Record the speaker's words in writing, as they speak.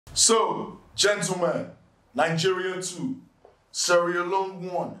So, gentlemen, Nigeria 2, Sierra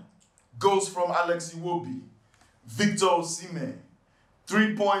Leone 1, goes from Alex Iwobi, Victor Osimhen.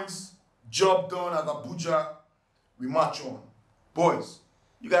 3 points, job done at Abuja. We march on. Boys,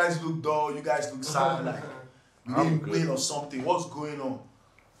 you guys look dull, you guys look sad, like we didn't win or something. What's going on?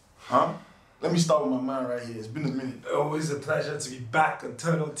 Huh? Let me start with my man right here. It's been a minute. Always a pleasure to be back on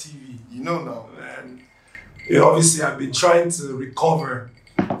TUNNELTV. You know now. Man, obviously I've been trying to recover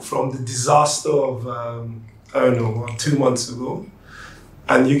from the disaster of, I don't know, 2 months ago.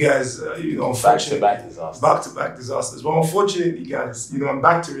 And you guys, unfortunately, back-to-back disasters. But unfortunately, guys, I'm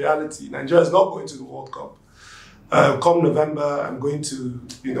back to reality. Nigeria is not going to the World Cup. Come November, I'm going to,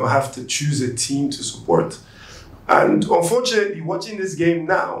 have to choose a team to support. And unfortunately, watching this game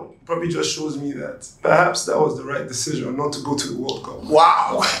now probably just shows me that perhaps that was the right decision not to go to the World Cup.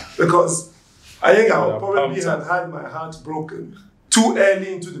 Wow! Because I think I would probably have had my heart broken too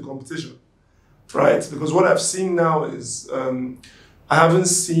early into the competition, right? Because what I've seen now is I haven't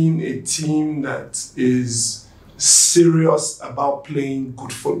seen a team that is serious about playing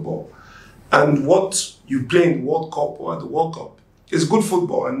good football. And what you play in the World Cup or at the World Cup is good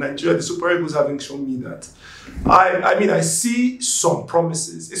football. And Nigeria, the Super Eagles, having shown me that. I see some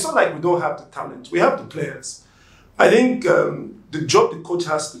promises. It's not like we don't have the talent. We have the players. I think the job the coach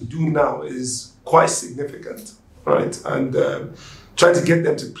has to do now is quite significant, right? And trying to get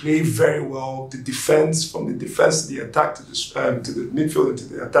them to play very well, the defense, from the defense to the attack, to the midfield and to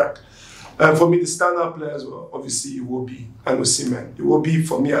the attack. For me, the standout players were obviously Iwobi and Osimhen. Iwobi,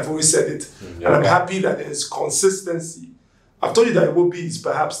 for me, I've always said it, and I'm happy that there's consistency. I've told you that Iwobi is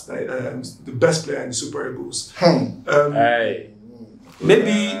perhaps the best player in the Super Eagles.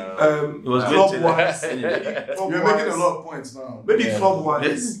 Maybe club-wise, you're making a lot of points now.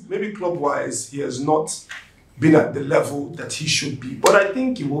 Maybe club-wise, he has not been at the level that he should be. But I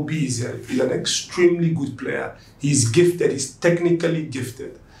think Iwobi is an extremely good player. He's gifted. He's technically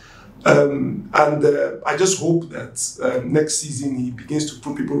gifted. I just hope that next season he begins to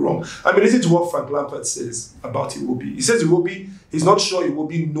prove people wrong. I mean, listen to what Frank Lampard says about Iwobi. He says he's not sure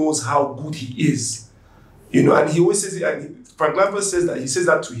Iwobi knows how good he is. And he always says it, and Frank Lampard says that, he says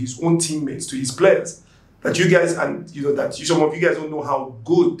that to his own teammates, to his players, that you guys, and some of you guys don't know how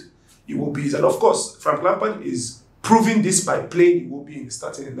good Iwobi is. And of course, Frank Lampard is proving this by playing Iwobi in the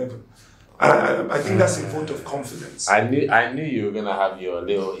starting 11. And I think that's a vote of confidence. I knew you were gonna have your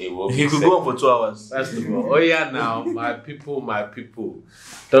little Iwobi. He could go on for 2 hours. That's the goal. Oh yeah, now my people.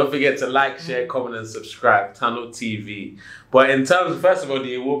 Don't forget to like, share, comment, and subscribe. TUNNELTV. But in terms, first of all,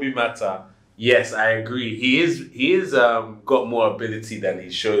 the Iwobi matter. Yes, I agree. He is got more ability than he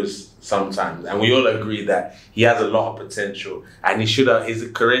shows sometimes, and we all agree that he has a lot of potential, and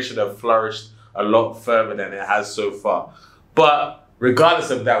his career should have flourished a lot further than it has so far. But regardless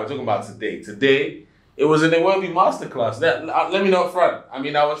of that, we're talking about today. Today, it was an Iwobi masterclass. Let me not front. I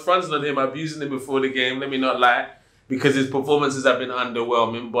mean, I was fronting on him, abusing him before the game. Let me not lie, because his performances have been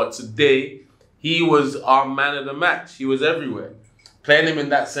underwhelming. But today, he was our man of the match. He was everywhere. Playing him in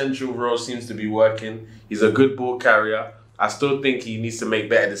that central role seems to be working. He's a good ball carrier. I still think he needs to make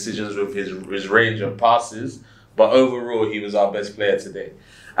better decisions with his range of passes. But overall, he was our best player today.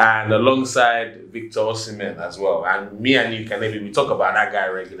 And alongside Victor Osimhen as well. And me and you we talk about that guy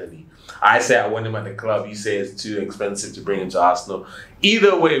regularly. I say I want him at the club. You say it's too expensive to bring him to Arsenal.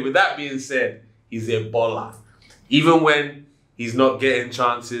 Either way, with that being said, he's a baller. Even when he's not getting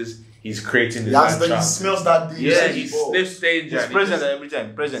chances, he's creating his own chances. He smells that danger. Yeah, he sniffs danger. He's present every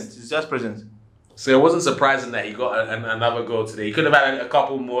time. Present. He's just present. So it wasn't surprising that he got another goal today. He could have had a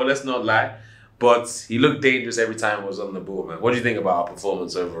couple more, let's not lie. But he looked dangerous every time he was on the ball, man. What do you think about our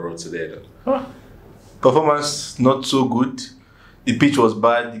performance overall today, though? Performance not so good. The pitch was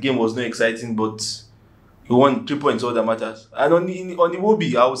bad. The game was not exciting, but we won 3 points, all that matters. And on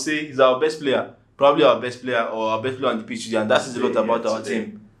Iwobi, I would say he's our best player. Probably our best player or our best player on the pitch today. And that says a lot about our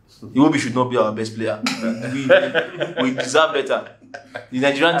team. Iwobi should not be our best player. We deserve better. The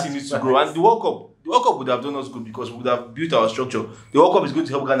Nigerian team needs to grow. And the World Cup would have done us good because we would have built our structure. The World Cup is going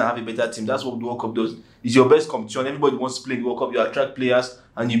to help Ghana have a better team. That's what the World Cup does. It's your best competition. Everybody wants to play in the World Cup. You attract players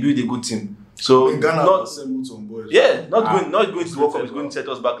and you build a good team. So in Ghana, not going to the World Cup is going to set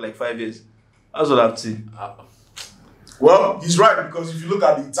us back like 5 years. That's what I have to say. Well, he's right, because if you look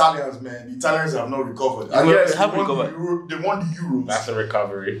at the Italians, man, the Italians have not recovered. And yes, they have recovered. They won the Euros. That's a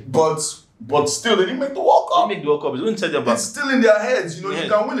recovery. But still, they didn't make the World Cup. They make the World Cup. It's going to set them back. It's still in their heads. You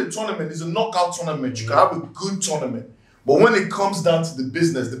can win a tournament. It's a knockout tournament. You can have a good tournament. But when it comes down to the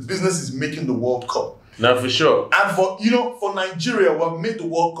business is making the World Cup. No, for sure. And for Nigeria, we've made the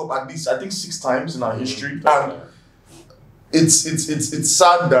World Cup at least, I think, 6 times in our history. And it's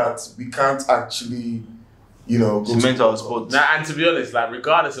sad that we can't actually, go cement our spot. Now, and to be honest, like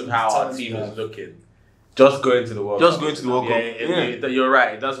regardless of how our team is looking, just going to the World Cup. You're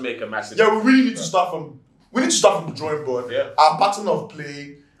right. It does make a massive. Yeah, we really need to start from. We need to start from the drawing board. Yeah. Our pattern of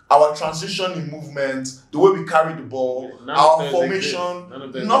play, our transition in movement, the way we carry the ball, our formation,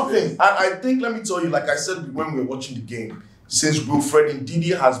 nothing. And I think, let me tell you, like I said when we were watching the game, since Wilfred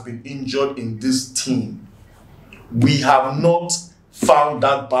Ndidi has been injured in this team, we have not found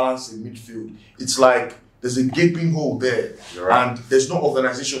that balance in midfield. It's like there's a gaping hole there, and there's no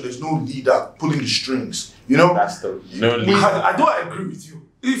organization, there's no leader pulling the strings. That's the no leader. I don't agree with you.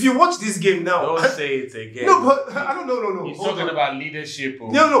 If you watch this game now, don't say it again. No, but I don't know. No. He's talking about leadership.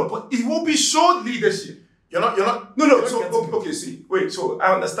 No, but it will be shown leadership. You're not. No. So okay, see, wait. So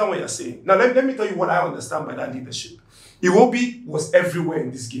I understand what you're saying. Now let me tell you what I understand by that leadership. Iwobi was everywhere in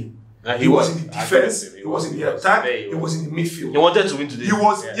this game. He was in the defense. He was in the attack. He was in the midfield. He wanted to win today. He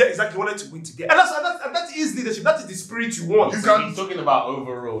was exactly. He wanted to win today, and that is leadership. That is the spirit you want. He's talking about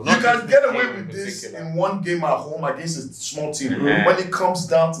overall. You can get away with this in one game at home against a small team. Mm-hmm. When it comes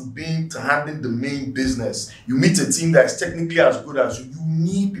down to handling the main business, you meet a team that is technically as good as you. You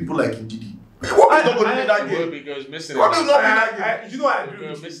need people like Ndidi. What is not going to be that game? Because missing. What is not be that game? I agree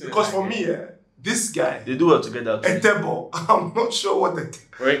with you. Because for me, this guy, they do well together. Etebo, I'm not sure what the.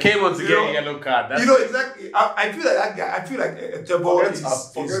 Well, he came on to get a yellow card. Exactly. I feel like that guy. I feel like Etebo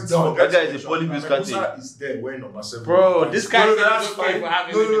is done. That guy is a polybius captain. Musa is there wearing number 7. Bro, this guy is okay for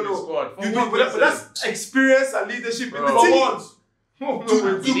having him in the squad. But that's experience and leadership in the For team. what?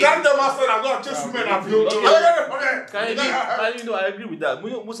 You can't tell Master and go and chase women and I agree with that.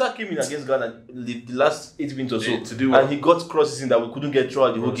 Musa came in against Ghana the last 8 minutes or so, and he got crosses in that we couldn't get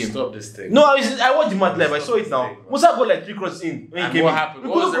throughout the whole game. Stop this thing. No, I watched the match live. I saw it now. Musa got like 3 crosses in when he came in. Happened?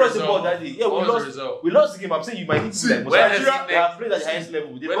 We couldn't cross the ball that day. Yeah, we lost the game. I'm saying you might need to like Musa. They have played at the highest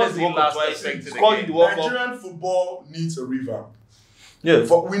level. They lost the World Cup twice. Scored in the World Cup. Nigerian football needs a revamp. Yeah.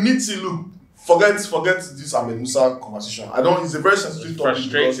 We need to look. Forget this Ahmed Musa conversation. It's a very sensitive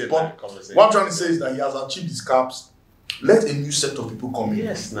topic. But what I'm trying to say is that he has achieved his caps. Let a new set of people come in.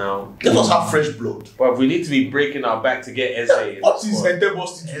 Yes, now. Let us have fresh blood. But we need to be breaking our back to get Eze in. What is Etebo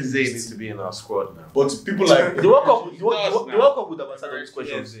still Eze needs to be in our squad now. But people like the World Cup would have answered these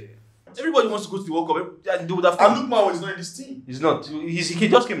questions. Everybody wants to go to the World Cup, and they would have. And Lukman is not in this team. He's not. He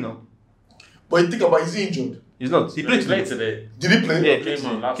just came now. But you think about, is he injured? He's not. He played today. Did he play? Yeah, he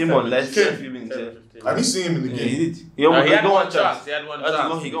came on last few minutes. I didn't see him in the game. Yeah, he did. He had one chance. He had one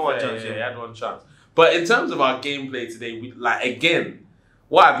chance. He had one chance. But in terms of our gameplay today,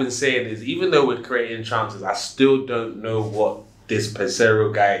 what I've been saying is, even though we're creating chances, I still don't know what this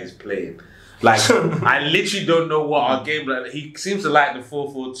Pesero guy is playing. I literally don't know what our game plan. He seems to like the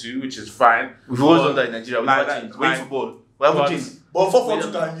 4-4-2, which is fine. We've always done that in Nigeria. We've never changed. Wait for ball. We haven't changed. But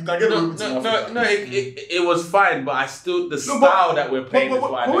 4-4-2 you can get away with it. No, it was fine, but I still style that we're playing is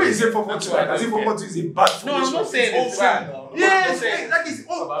why. Who is it 4-4-2? As if 4-4-2 is a bad formation. No, I'm not saying it's bad. Yes, it's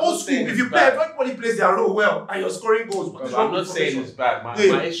old school. If you play, everybody plays their role well, and you're scoring goals. I'm not saying it's bad. My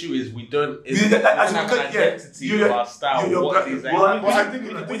issue is we don't have an identity of our style. What is that? I think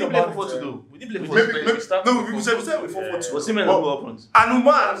we didn't play 4-4-2. We didn't play 4-4-2. No, we said with 4-4-2. Osimhen will go up front. And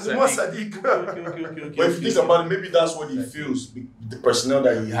Umar Sadiq. But if you think about it, maybe that's what he feels. The personnel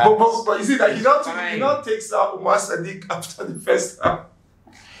that he has. But you see that he now takes out Umar Sadiq after the first half.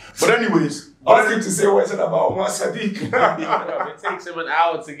 But anyways, ask him to say what he said about Umar Sadiq. It takes him an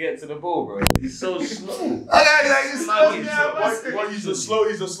hour to get to the ball, bro. He's so slow.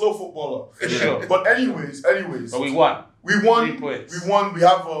 He's a slow footballer. Sure. But anyways. But we won. We won. 3 points. We won. We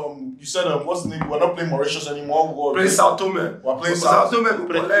have you said what's the name? We're not playing Mauritius anymore. We're playing Sao Tome. We're playing Sao Tome.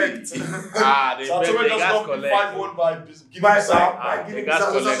 Collect. Sao Tome just got 5-1 by Guinea-Bissau.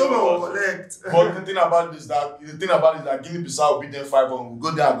 Sao Tome will collect. But the thing about it is that Guinea-Bissau will beat them 5-1. We'll go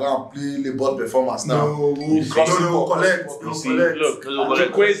there and go and play labor performance now. No, we'll collect. Look,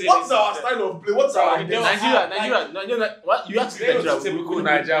 what's our style of play? What's our Nigeria? What you have to beat Nigeria? Typical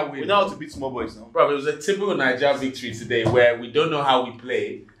Nigeria win. We know how to beat small boys now. Bro, it was a typical Nigeria victory today where we don't know how we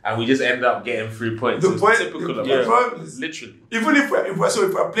play and we just end up getting 3 points. The problem is literally. Even if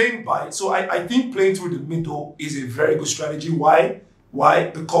we're playing by, so I think playing through the middle is a very good strategy. Why?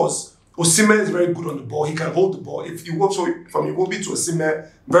 Because Osimhen is very good on the ball. He can hold the ball. If you go from Iwobi to Osimhen,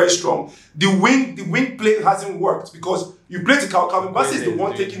 very strong. The wing play hasn't worked because you play to Calvin Bassey is the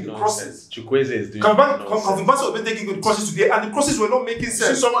one taking the crosses. Chukwueze is doing Calvin Bassey was taking good crosses today, and the crosses were not making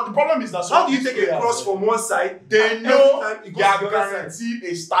sense. So the problem is that how do you take a cross from one side? They know they are guaranteed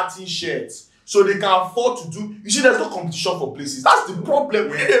a starting shirt, so they can afford to do. You see, there's no competition for places. That's the problem.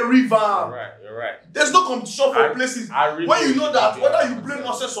 We need a revamp. You're right. There's no competition for places. When you know that, whether you play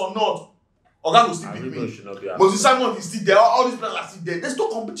nonsense or not, Oga will still beat me. Moses Simon is still there. All these players are still there. There's no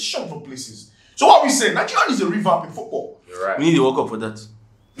competition for places. So what we say, Nigeria needs a revamp in football. You're right. We need a World Cup for that.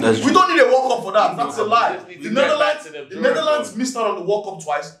 We don't need a World Cup for that. That's a lie. The Netherlands missed out on the World Cup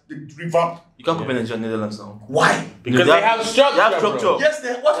twice. They revamped. You can't compare Nigeria and Netherlands now. Why? Because they have structure. They have structure.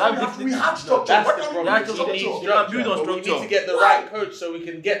 Yes, we have structure. That's the problem. We need to get the right coach so we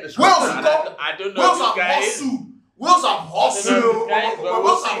can get the structure. I don't know Wales have hustled. Wales have hustled.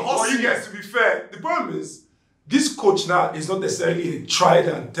 For you guys, to be fair, the problem is this coach now is not necessarily a tried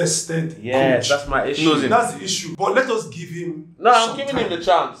and tested coach. That's my issue. That's the issue. But let us give him. I'm giving him the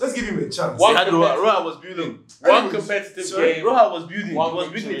chance. Let's give him a chance. Roha was building. One competitive game. Roha was building. He was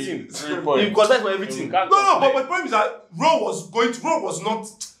building a team. He qualified for everything. But the problem is that Roha was not.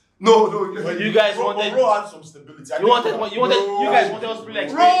 No. You guys wanted. Roha had some stability. You guys wanted us to play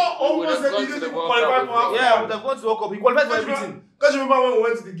like Roha almost needed to qualify for AFCON. Yeah, we have gone to the World Cup. He qualified for everything. Because you remember when we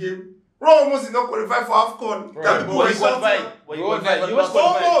went to the game? Roha almost did not qualify for AFCON. He qualified.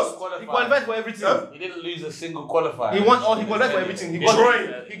 He qualified for everything. He didn't lose a single qualifier. He qualified for everything. He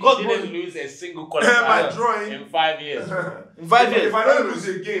didn't lose a single qualifier in 5 years. In 5 years. If I don't lose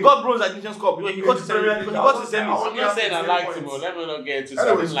a game. He got bronze at Nations Cup. He got to semis. I'm not saying I liked him, let me not get into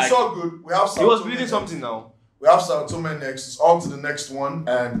Anyways, something it's all good. We have he was building something now. We have Sao Tome next. It's on to the next one,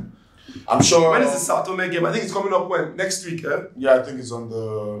 and I'm sure. When is the Sao Tome game? I think it's coming up next week, eh? Yeah, I think it's on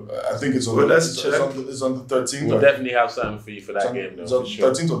the. Well, let's check. It's on the 13th. We'll definitely have something for you for that game, though. It's on the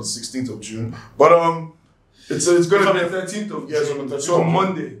 13th or the 16th of June. But it's going to be the 13th of June. Yes, on the 13th. So on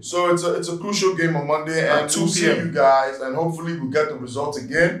Monday. So it's a crucial game on Monday, and At 2 we'll see p.m. you guys, and hopefully we'll get the result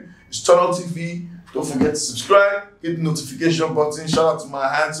again. It's TUNNELTV. Don't forget to subscribe, hit the notification button. Shout out to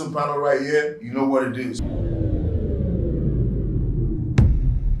my handsome panel right here. You know what it is.